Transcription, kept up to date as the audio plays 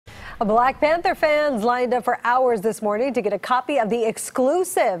Black Panther fans lined up for hours this morning to get a copy of the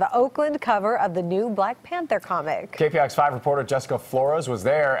exclusive Oakland cover of the new Black Panther comic. KPIX 5 reporter Jessica Flores was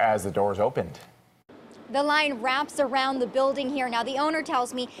there as the doors opened. The line wraps around the building here. Now, the owner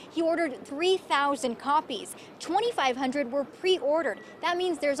tells me he ordered 3,000 copies. 2,500 were pre-ordered. That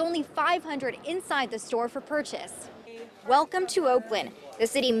means there's only 500 inside the store for purchase. Welcome to Oakland, the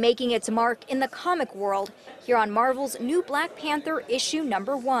city making its mark in the comic world. Here on Marvel's new Black Panther issue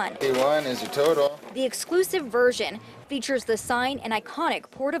 #1. A1 is your total. The exclusive version features the sign and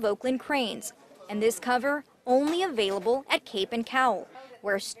iconic Port of Oakland cranes. And this cover only available at Cape and Cowl,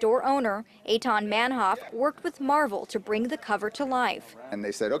 where store owner Eitan Manhoff worked with Marvel to bring the cover to life. And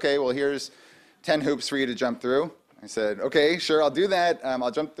they said, okay, well, here's 10 hoops for you to jump through. I said, okay, sure, I'll do that. I'll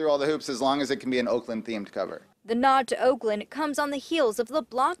jump through all the hoops as long as it can be an Oakland-themed cover. The nod to Oakland comes on the heels of the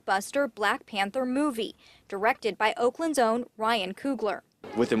blockbuster Black Panther movie, directed by Oakland's own Ryan Coogler.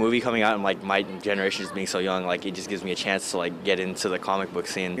 With the movie coming out and my generation just being so young, it just gives me a chance to get into the comic book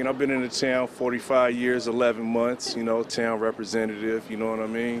scene. I've been in the town 45 years, 11 months, town representative, you know what I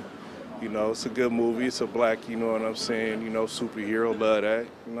mean? It's a good movie, it's a black, you know what I'm saying, superhero, love that,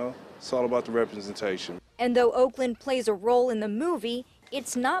 It's all about the representation. And though Oakland plays a role in the movie,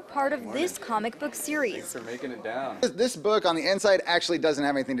 it's not part of this comic book series. Thanks for making it down. This book on the inside actually doesn't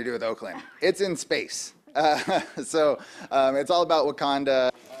have anything to do with Oakland. It's in space. It's all about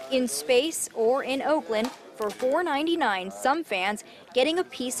Wakanda. In space or in Oakland, for $4.99, some fans getting a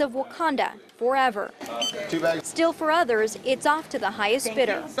piece of Wakanda forever. 2 bags. Still for others, it's off to the highest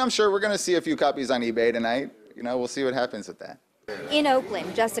bidder. I'm sure we're going to see a few copies on eBay tonight. We'll see what happens with that. In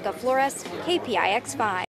Oakland, Jessica Flores, KPIX 5.